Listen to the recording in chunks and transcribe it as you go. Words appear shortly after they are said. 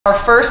Our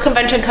first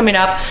convention coming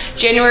up,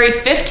 January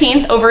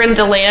 15th over in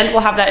DeLand. We'll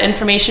have that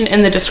information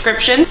in the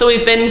description. So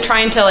we've been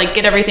trying to like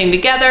get everything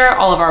together,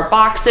 all of our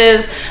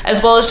boxes,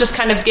 as well as just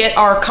kind of get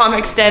our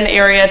Comics Den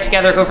area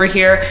together over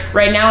here.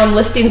 Right now I'm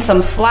listing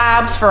some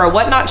slabs for a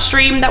Whatnot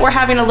stream that we're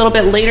having a little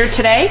bit later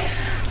today.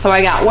 So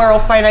I got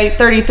Werewolf by Night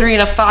 33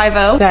 and a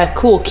 5.0. Got a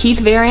cool Keith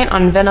variant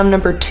on Venom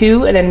number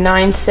 2 and a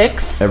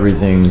 9.6.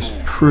 Everything's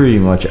pretty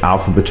much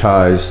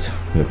alphabetized.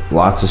 We have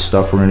lots of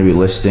stuff we're going to be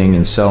listing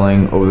and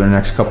selling over the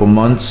next couple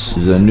months.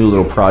 This is a new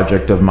little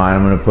project of mine.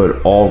 I'm going to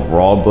put all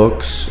raw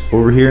books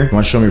over here. You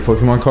want to show me your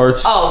Pokemon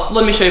cards? Oh,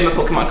 let me show you my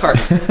Pokemon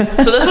cards. So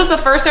this was the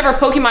first ever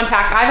Pokemon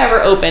pack I've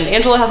ever opened.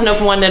 Angela hasn't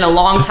opened one in a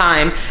long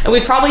time. And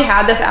we've probably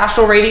had this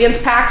Astral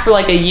Radiance pack for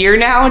like a year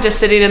now, just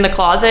sitting in the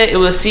closet. It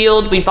was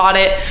sealed. We bought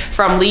it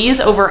from Lee's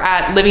over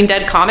at Living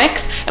Dead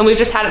Comics. And we've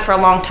just had it for a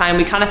long time.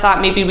 We kind of thought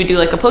maybe we'd do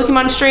like a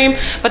Pokemon stream.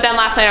 But then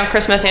last night on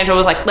Christmas, Angela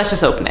was like, let's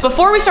just open it.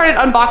 Before we started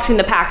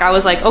unboxing the pack, I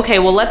was like, okay,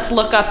 well, let's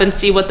look up and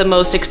see what the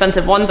most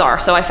expensive ones are.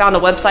 So I found a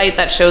website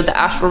that showed the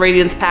Astral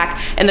Radiance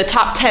pack and the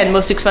top 10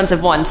 most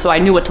expensive ones, so I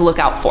knew what to look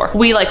out for.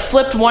 We like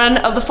flipped one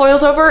of the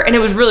foils over and it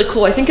was really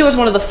cool. I think it was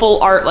one of the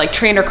full art like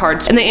trainer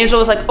cards. And then Angela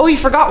was like, oh, you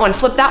forgot one,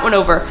 flip that one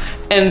over.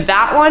 And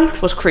that one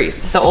was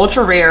crazy. The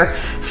ultra rare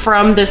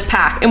from this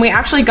pack. And we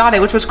actually got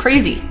it, which was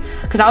crazy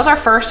because that was our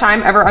first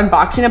time ever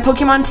unboxing a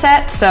Pokemon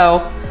set.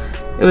 So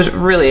it was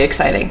really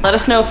exciting. Let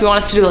us know if you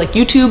want us to do like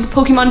YouTube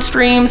Pokemon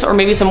streams or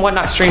maybe some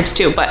Whatnot streams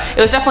too, but it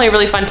was definitely a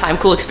really fun time,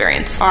 cool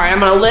experience. All right, I'm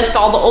gonna list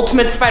all the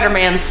Ultimate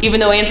Spider-Mans, even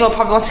though Angela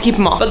probably wants to keep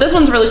them all. But this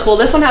one's really cool.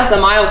 This one has the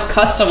Miles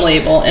custom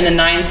label in a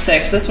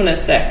 9.6. This one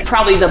is sick.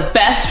 Probably the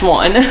best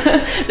one.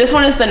 This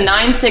one is the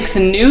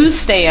 9.6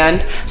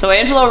 newsstand. So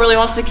Angela really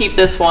wants to keep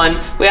this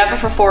one. We have it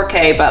for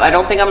 4K, but I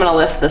don't think I'm gonna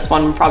list this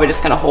one. I'm probably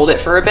just gonna hold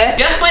it for a bit.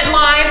 Just went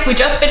live. We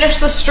just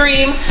finished the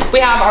stream. We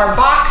have our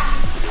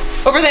box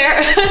over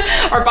there.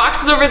 Our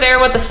box is over there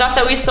with the stuff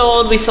that we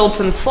sold. We sold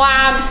some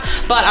slabs,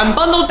 but I'm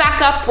bundled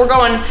back up. We're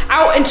going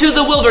out into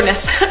the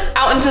wilderness,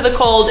 out into the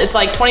cold. It's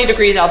like 20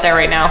 degrees out there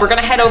right now. We're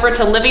gonna head over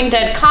to Living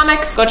Dead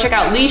Comics, go check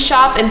out Lee's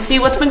shop and see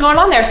what's been going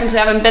on there since we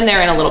haven't been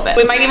there in a little bit.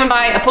 We might even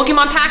buy a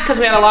Pokemon pack because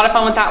we had a lot of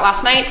fun with that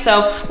last night.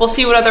 So we'll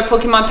see what other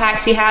Pokemon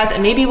packs he has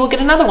and maybe we'll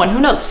get another one,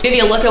 who knows? Give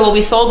you a look at what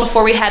we sold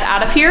before we head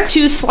out of here.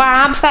 2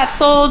 slabs that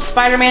sold,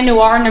 Spider-Man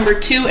Noir number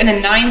 2 and a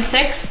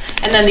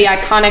 9.6, and then the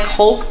iconic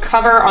Hulk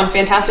cover on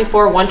Fantastic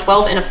Four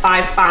 112 and a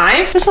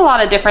 5.5. There's a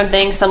lot of different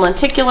things, some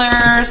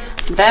lenticulars,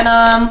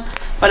 Venom,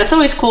 but it's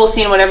always cool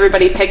seeing what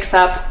everybody picks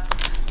up.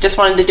 Just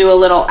wanted to do a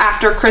little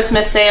after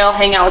Christmas sale,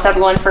 hang out with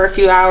everyone for a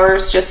few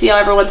hours, just see how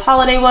everyone's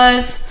holiday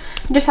was.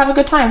 Just have a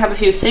good time. Have a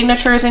few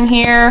signatures in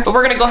here. But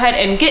we're gonna go ahead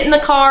and get in the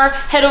car,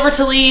 head over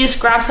to Lee's,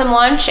 grab some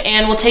lunch,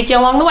 and we'll take you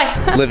along the way.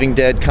 Living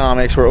Dead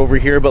Comics, we're over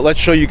here, but let's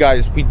show you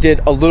guys, we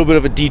did a little bit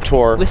of a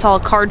detour. We saw a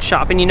card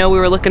shop, and you know we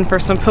were looking for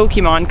some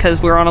Pokemon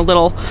because we were on a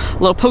little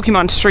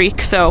Pokemon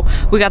streak. So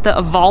we got the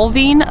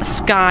Evolving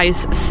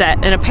Skies set,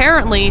 and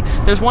apparently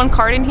there's one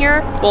card in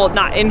here, well,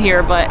 not in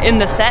here, but in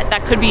the set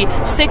that could be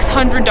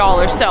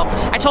 $600. So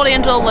I told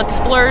Angela, let's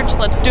splurge,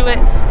 let's do it.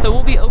 So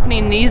we'll be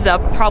opening these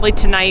up probably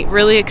tonight.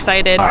 Really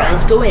excited. All right,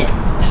 let's go in.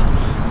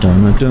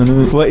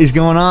 What is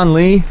going on,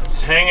 Lee?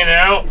 Just hanging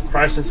out,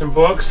 pricing some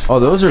books. Oh,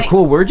 those are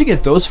cool. Where'd you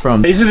get those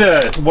from? These are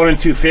the 1 in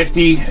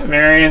 250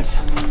 variants.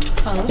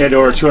 You had to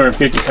order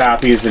 250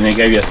 copies and they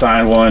gave you a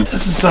signed one.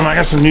 This is I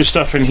got some new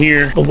stuff in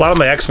here. A lot of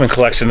my X-Men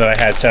collection that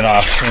I had sent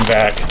off came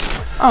back.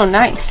 Oh,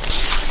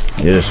 nice.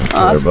 Yeah, some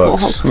killer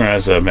books. Cool.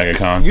 That's a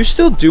MegaCon. You're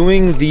still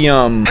doing the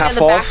half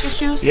the off back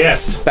issues?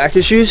 Yes. back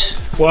issues?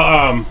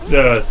 Well,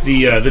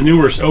 the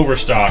newer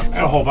overstock. I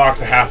had a whole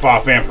box of half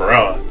off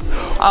Vampirella.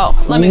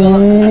 Oh, let me go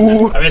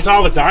look. I mean, it's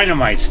all the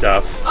Dynamite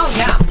stuff. Oh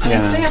yeah, I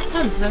mean they have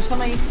tons. There's so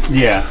many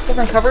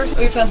different covers.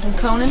 We've done some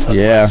Conan.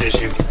 Yeah,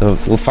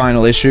 That's the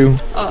final issue.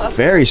 Oh, that's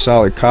Very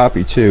solid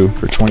copy too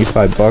for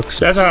 25 bucks.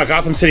 That's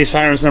Gotham City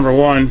Sirens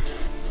 #1.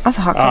 That's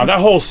a hot cover. That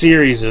whole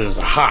series is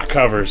hot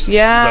covers.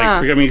 Yeah.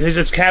 Like, I mean, because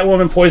it's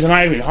Catwoman, Poison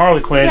Ivy, and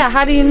Harley Quinn. Yeah,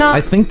 how do you not?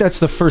 I think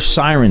that's the first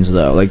Sirens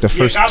though, like the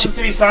first. Gotham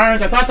City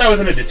Sirens. I thought that was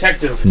in a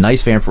detective.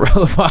 Nice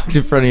Vampirella box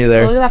in front of you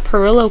there. Look at that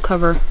Perillo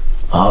cover.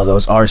 Oh,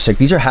 those are sick.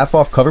 These are half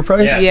off cover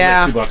price?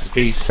 Yeah. $2 a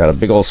piece. Got a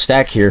big old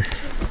stack here.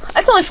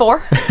 That's only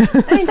 4.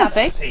 That ain't that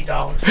big. It's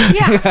 $8.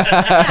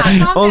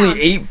 Yeah.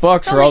 Only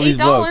 $8 for all these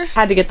books.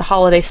 Had to get the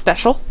holiday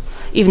special,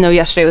 even though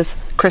yesterday was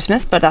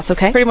Christmas, but that's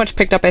okay. Pretty much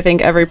picked up, I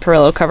think, every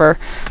Perillo cover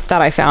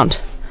that I found.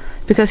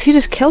 Because he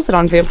just kills it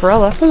on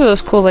Vampirella. Those are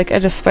those cool, like,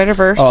 Edge of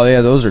Spider-Verse. Oh, yeah,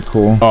 those are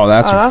cool. Oh,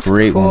 that's a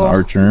great cool one,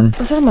 Archer.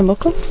 Was that on my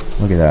Mocha?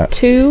 Look at that.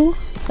 2,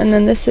 and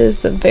then this is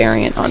the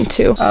variant on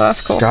 2. Oh,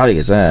 that's cool. Gotta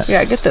get that.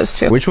 Yeah, get those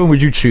 2. Which one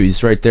would you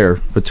choose right there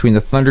between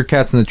the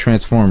Thundercats and the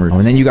Transformers? Oh,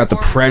 and then you got the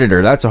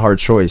Predator. That's a hard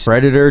choice.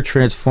 Predator,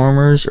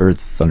 Transformers, or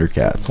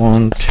Thundercats?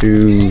 1,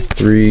 2,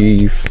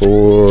 3,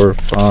 4,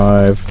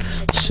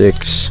 5,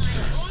 6,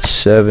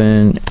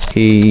 7,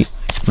 8,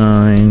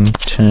 9,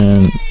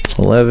 10,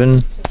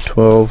 11,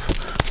 12,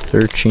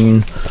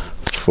 13,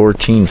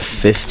 14,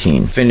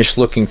 15. Finish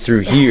looking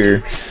through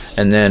here,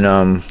 and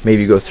then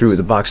maybe go through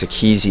the box of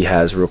keys he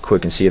has real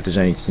quick and see if there's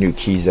any new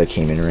keys that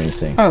came in or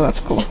anything. Oh, that's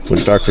cool.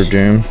 With Dr.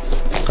 Doom.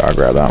 Gotta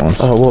grab that one.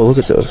 Oh, whoa, look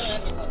at those.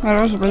 Oh,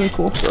 those are really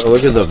cool. Bro,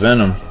 look at the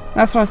Venom.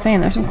 That's what I was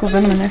saying. There's some cool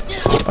Venom in there.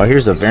 Oh,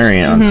 here's the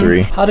variant on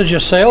 3. How did your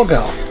sale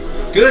go?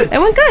 Good.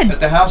 It went good. At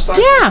the house last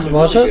Yeah. week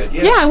Was really it?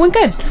 good, Yeah, it went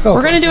good.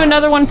 We're gonna do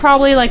another one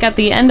probably like at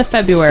the end of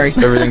February.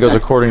 Everything goes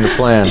according to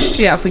plan.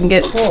 Yeah, if we can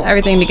get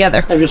everything together.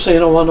 Have you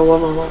seen a Wonder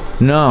Woman one?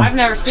 No. I've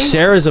never seen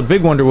Sarah's a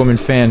big Wonder Woman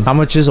fan. How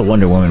much is a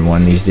Wonder Woman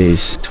one these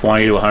days?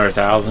 20 to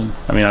 100,000.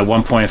 I mean, like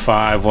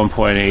 1.5,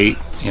 1.8.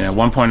 You know,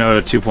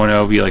 1.0 to 2.0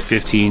 would be like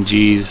 15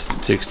 G's,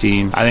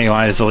 16. I think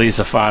mine is at least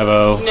a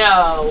 5.0. No.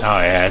 Oh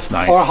yeah, it's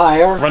nice. Or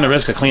higher? Run the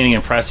risk of cleaning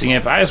and pressing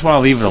it, but I just want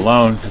to leave it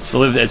alone. It's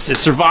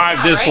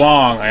survived this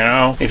long, you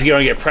know. If you're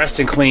gonna get pressed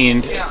and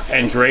cleaned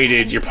and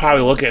graded, you're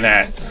probably looking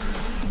at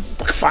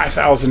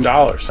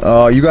 $5,000.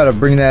 Oh, you gotta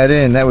bring that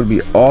in. That would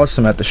be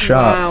awesome at the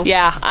shop. Wow.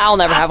 Yeah, I'll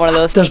never have one of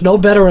those. There's no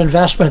better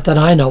investment that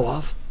I know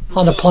of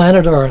on the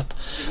planet Earth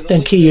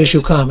than Key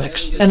Issue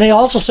Comics. And they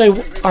also say,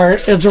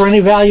 is there any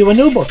value in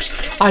new books?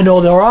 I know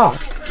there are,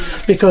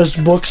 because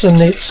books in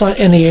the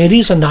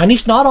 80s and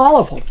 90s, not all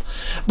of them,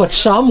 but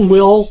some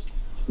will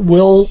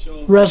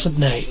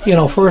resonate. You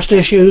know, first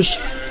issues,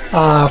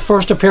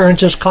 first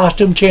appearances,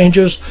 costume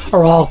changes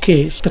are all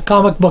keys. The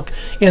comic book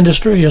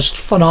industry is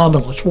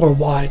phenomenal. It's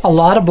worldwide. A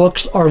lot of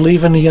books are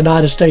leaving the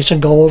United States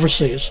and go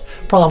overseas,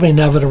 probably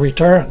never to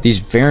return. These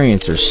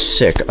variants are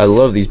sick. I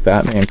love these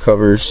Batman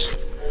covers.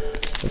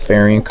 The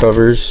variant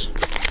covers.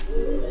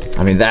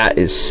 I mean, that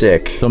is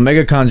sick. So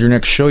MegaCon's your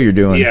next show you're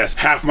doing. Yes,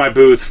 half my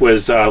booth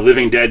was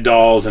Living Dead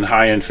dolls and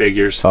high-end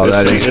figures. Oh, this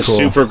that thing, is this cool.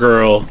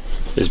 Supergirl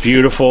is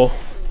beautiful.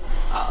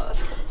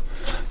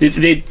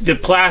 The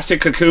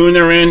plastic cocoon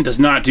they're in does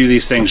not do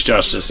these things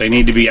justice. They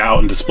need to be out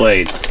and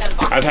displayed.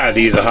 I've had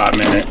these a hot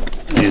minute.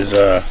 These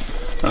the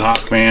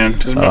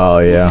Hawkman. Oh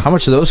yeah. How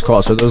much do those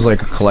cost? Are those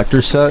like a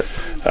collector's set?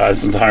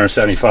 This one's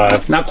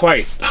 175. Not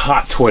quite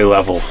hot toy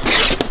level,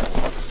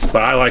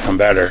 but I like them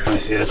better. Let me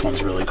see. This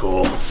one's really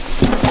cool,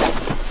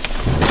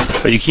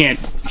 but you can't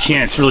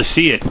really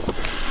see it.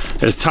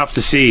 It's tough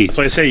to see.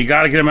 So I say you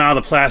got to get them out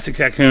of the plastic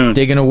cocoon.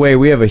 Digging away.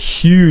 We have a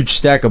huge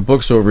stack of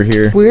books over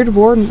here. Weird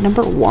War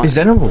 #1. Is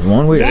that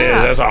 #1? Wait,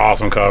 Yeah, that's an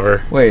awesome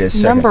cover. wait a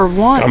second.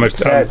 #1. I'm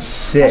That's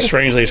sick.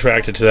 strangely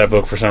attracted to that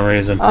book for some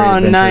reason. Oh,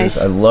 Adventures. nice.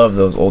 I love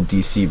those old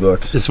DC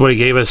books. This is what he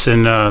gave us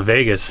in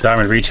Vegas,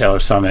 Diamond Retailer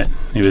Summit.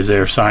 He was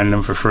there signing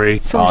them for free.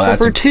 Silver Oh, that's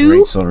Surfer a 2?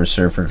 great Silver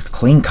Surfer.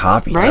 Clean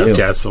copy, Right? too.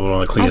 Yeah, that's one of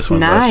the cleanest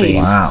That's ones I've nice. seen.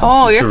 Wow.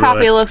 Oh, It's your a copy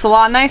really- looks a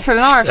lot nicer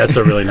than ours. That's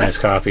a really nice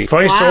copy.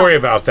 Funny Wow. story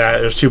about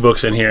that. There's 2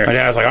 books in here. My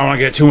dad's like, I want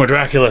to get 2 more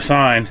Dracula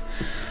signed.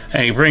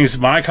 And he brings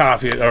my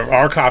copy, or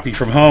our copy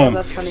from home,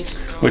 That's funny.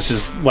 which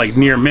is like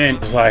near mint.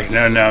 It's like,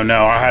 no.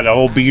 I had a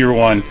whole beater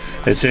one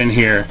that's in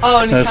here. Oh,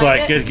 and and you it's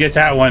signed like, it? get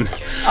that one.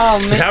 Oh,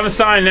 man. Haven't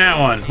signed that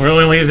one. We're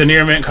only leave the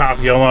near mint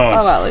copy alone.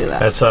 Oh, wow, look at that.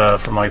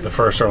 That's from like the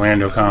first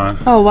Orlando Con.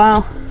 Oh,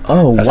 wow.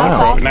 Oh, That's wow. from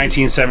awesome.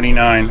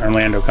 1979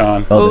 Orlando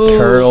Con. Oh, the Ooh.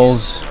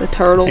 turtles. The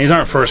turtles. These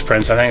aren't first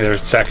prints. I think they're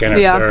second or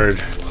Yeah.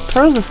 third.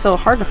 Turtles is still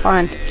hard to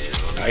find.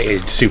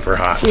 It's super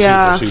hot.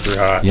 Yeah. Super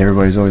hot. Yeah,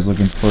 everybody's always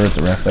looking for it.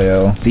 The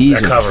Raphael.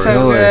 These That are cover,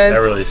 So good.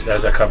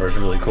 that cover is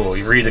really cool.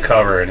 You read the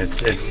cover and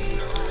it's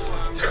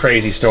a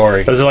crazy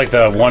story. Those are like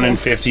the 1 in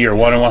 50 or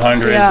 1 in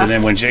 100s, Yeah. and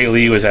then when Jay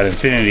Lee was at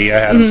Infinity, I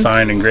had them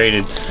signed and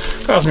graded.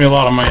 It cost me a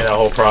lot of money, that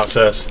whole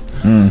process.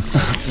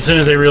 As soon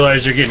as they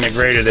realized you're getting it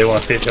graded, they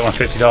want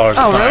 $50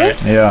 to Oh, sign really? it.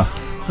 Yeah.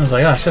 I was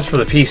like, oh, it's just for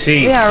the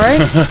PC. Yeah,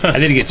 right? I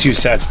did get 2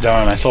 sets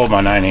done. I sold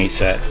my 9/8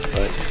 set,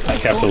 but I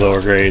kept the lower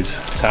grades.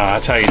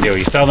 That's how you do it.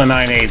 You sell the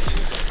 9/8s,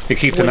 you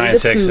keep the Winnie the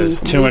 9/6s.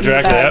 Pooh. 2 more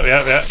Dracula. Winnie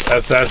Yep.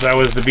 That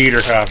was the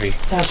beater copy.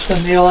 That's the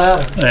Neil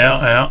Adams.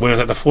 Yeah. When I was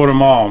at the Florida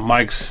Mall,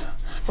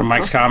 from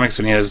Mike's Comics,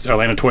 when he has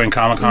Orlando Toy and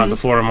Comic Con at the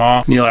Florida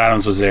Mall, Neil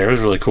Adams was there. It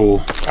was really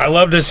cool. I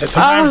love this. Oh,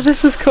 Sometimes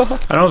this is cool.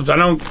 I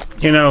don't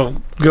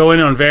go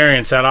in on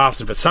variants that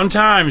often, but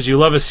sometimes you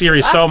love a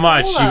series so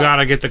much cool. you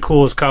gotta get the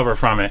coolest cover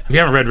from it. If you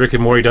haven't read Rick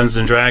and Morty Dungeons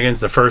and Dragons,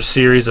 the first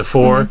series of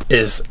 4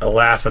 is a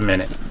laugh a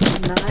minute.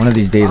 One of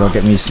these days, I'll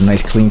get me some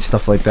nice, clean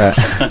stuff like that.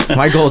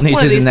 My Golden Age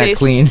One of isn't these that days.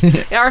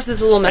 clean. Ours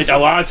is a little messy. A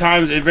lot of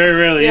times, it very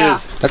rarely Yeah.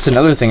 is. That's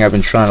another thing I've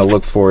been trying to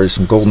look for is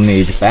some Golden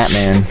Age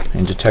Batman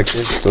and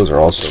Detectives. Those are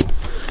also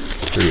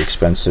pretty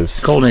expensive.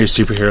 Golden Age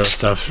superhero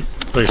stuff,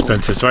 very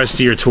expensive. So I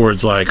steer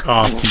towards like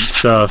offbeat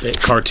stuff,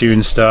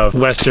 cartoon stuff,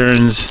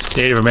 westerns,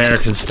 Native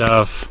American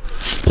stuff,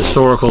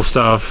 historical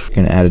stuff.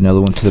 Gonna add another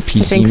one to the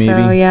PC I think maybe.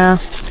 so, yeah.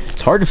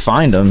 It's hard to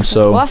find them,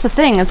 so Well, that's the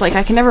thing. It's like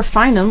I can never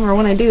find them, or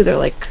when I do, they're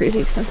like crazy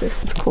expensive.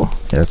 It's cool.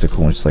 yeah, that's a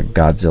cool one. It's like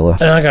Godzilla.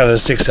 And I got a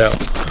 6 out.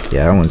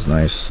 Yeah, that one's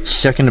nice.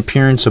 Second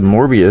appearance of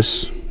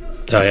Morbius,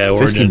 Oh yeah,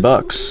 Origin.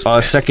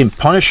 $50. Second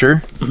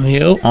Punisher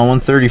Yep. on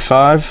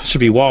 135. Should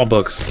be wall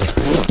books.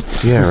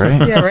 Yeah,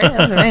 right. Yeah, right?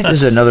 That's nice. This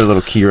is another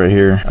little key right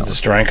here. The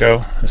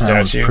Stranko, the That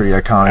one's statue. pretty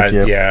iconic.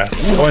 Yep. Yeah,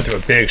 I went through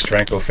a big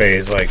Stranko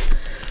phase like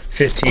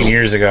 15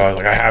 years ago. I was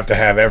like, I have to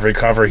have every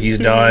cover he's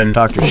done.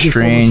 Doctor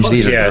Strange.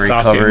 These Yeah, are it's great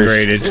off getting covers.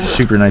 graded.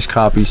 Super nice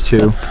copies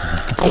too.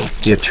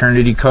 The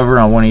Eternity cover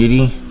on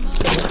 180.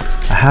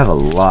 I have a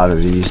lot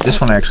of these. This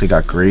one actually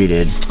got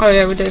graded. Oh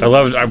yeah, we did.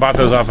 I bought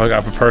those off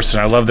a person.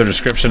 I love the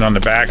description on the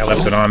back. I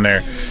left it on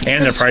there.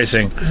 And the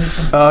pricing.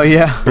 Oh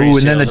yeah. Ooh,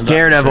 and then the Sales and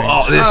Daredevil.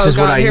 Doctor Oh, this Oh, is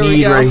what God, I here we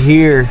need go. right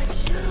here.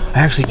 I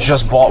actually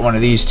just bought one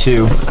of these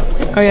too.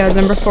 Oh yeah,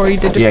 number 4 you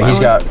did just Yeah, buy he's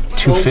one. got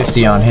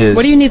 250 on his.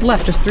 What do you need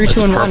left? Just 3,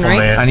 2, and 1, Purple right?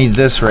 Man. I need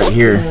this right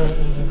here.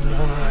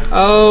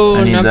 Oh,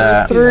 I need number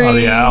that. 3. Oh,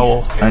 the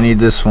owl. I need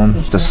this one.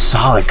 It's a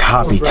solid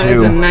copy That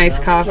is a too. nice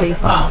copy.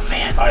 Oh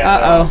man.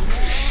 Uh-oh.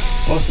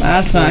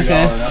 That's not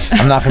good.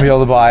 I'm not gonna be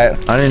able to buy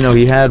it. I didn't know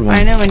he had one.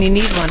 I know, and you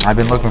need one. I've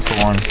been looking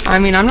for one. I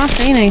mean, I'm not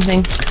saying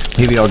anything.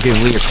 Maybe I'll give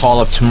Lee a call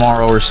up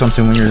tomorrow or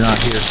something when you're not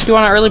here. Do you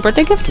want an early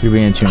birthday gift? You're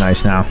being too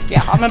nice now.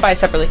 Yeah, I'm gonna buy it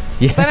separately.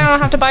 Yeah. Then I don't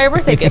have to buy a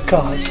birthday gift.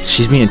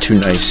 She's being too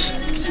nice.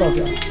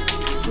 Okay.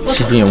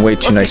 She's being way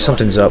too nice.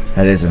 Something's up.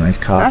 That is a nice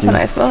copy. That's a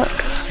nice book.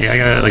 Yeah, I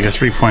got like a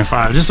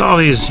 3.5. Just all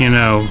these, you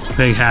know,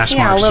 big hash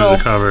Yeah, marks little- through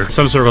the cover.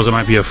 Some circles it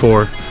might be a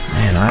 4.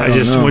 Man, I I don't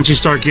just know. once you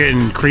start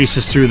getting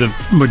creases through the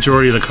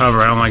majority of the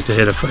cover, I don't like to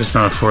hit it's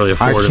not really a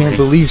 4 I to can't me.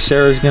 believe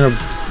Sarah's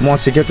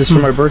wants to get this for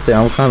my birthday.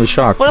 I'm kind of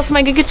shocked. What else am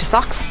I gonna get you?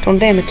 Socks? Don't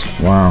damage.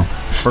 Wow.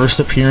 First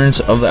appearance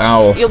of the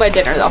owl. You'll buy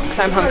dinner though, because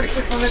I'm hungry.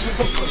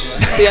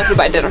 So you have to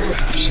buy dinner.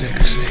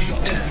 6,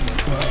 8, 10,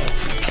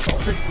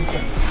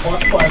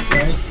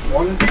 12.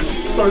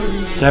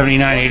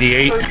 79,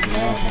 88.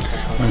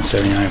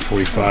 179,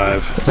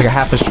 45. It's like a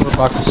half a short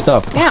box of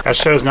stuff. That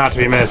show's not to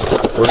be missed.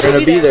 We're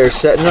gonna be there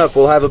setting up.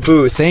 We'll have a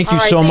booth. Thank you All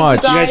right, so thank you,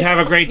 much. guys. You guys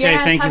have a great day.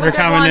 Yes, Thank you have for a good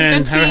coming one.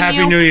 in. Good Have a seeing happy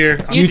you. new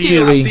year. You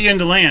too. I'll see you in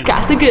DeLand.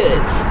 Got the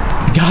goods.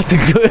 Got the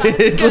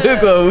good.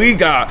 Look what we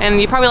got. And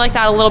you probably like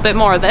that a little bit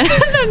more than,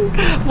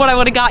 than what I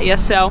would have got you,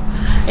 so.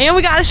 And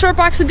we got a short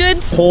box of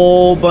goods.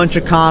 Whole bunch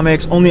of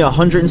comics, only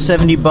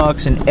 170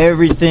 bucks, and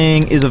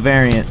everything is a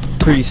variant.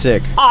 Pretty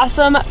sick.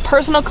 Awesome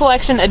personal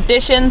collection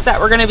additions that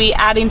we're going to be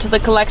adding to the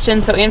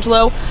collection. So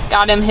Angelo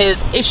got him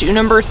his issue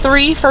number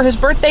 3 for his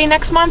birthday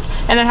next month,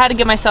 and then had to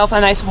get myself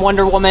a nice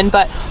Wonder Woman.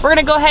 But we're going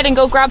to go ahead and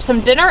go grab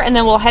some dinner, and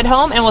then we'll head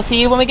home, and we'll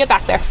see you when we get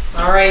back there.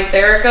 All right,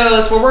 there it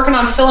goes. We're working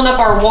on filling up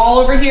our wall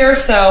over here.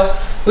 So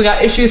we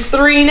got issue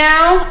 3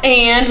 now,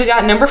 and we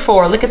got number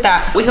 4. Look at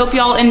that. We hope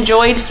y'all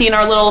enjoyed seeing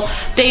our little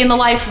day in the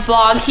life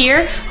vlog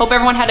here. Hope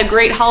everyone had a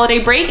great holiday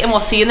break, and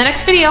we'll see you in the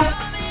next video.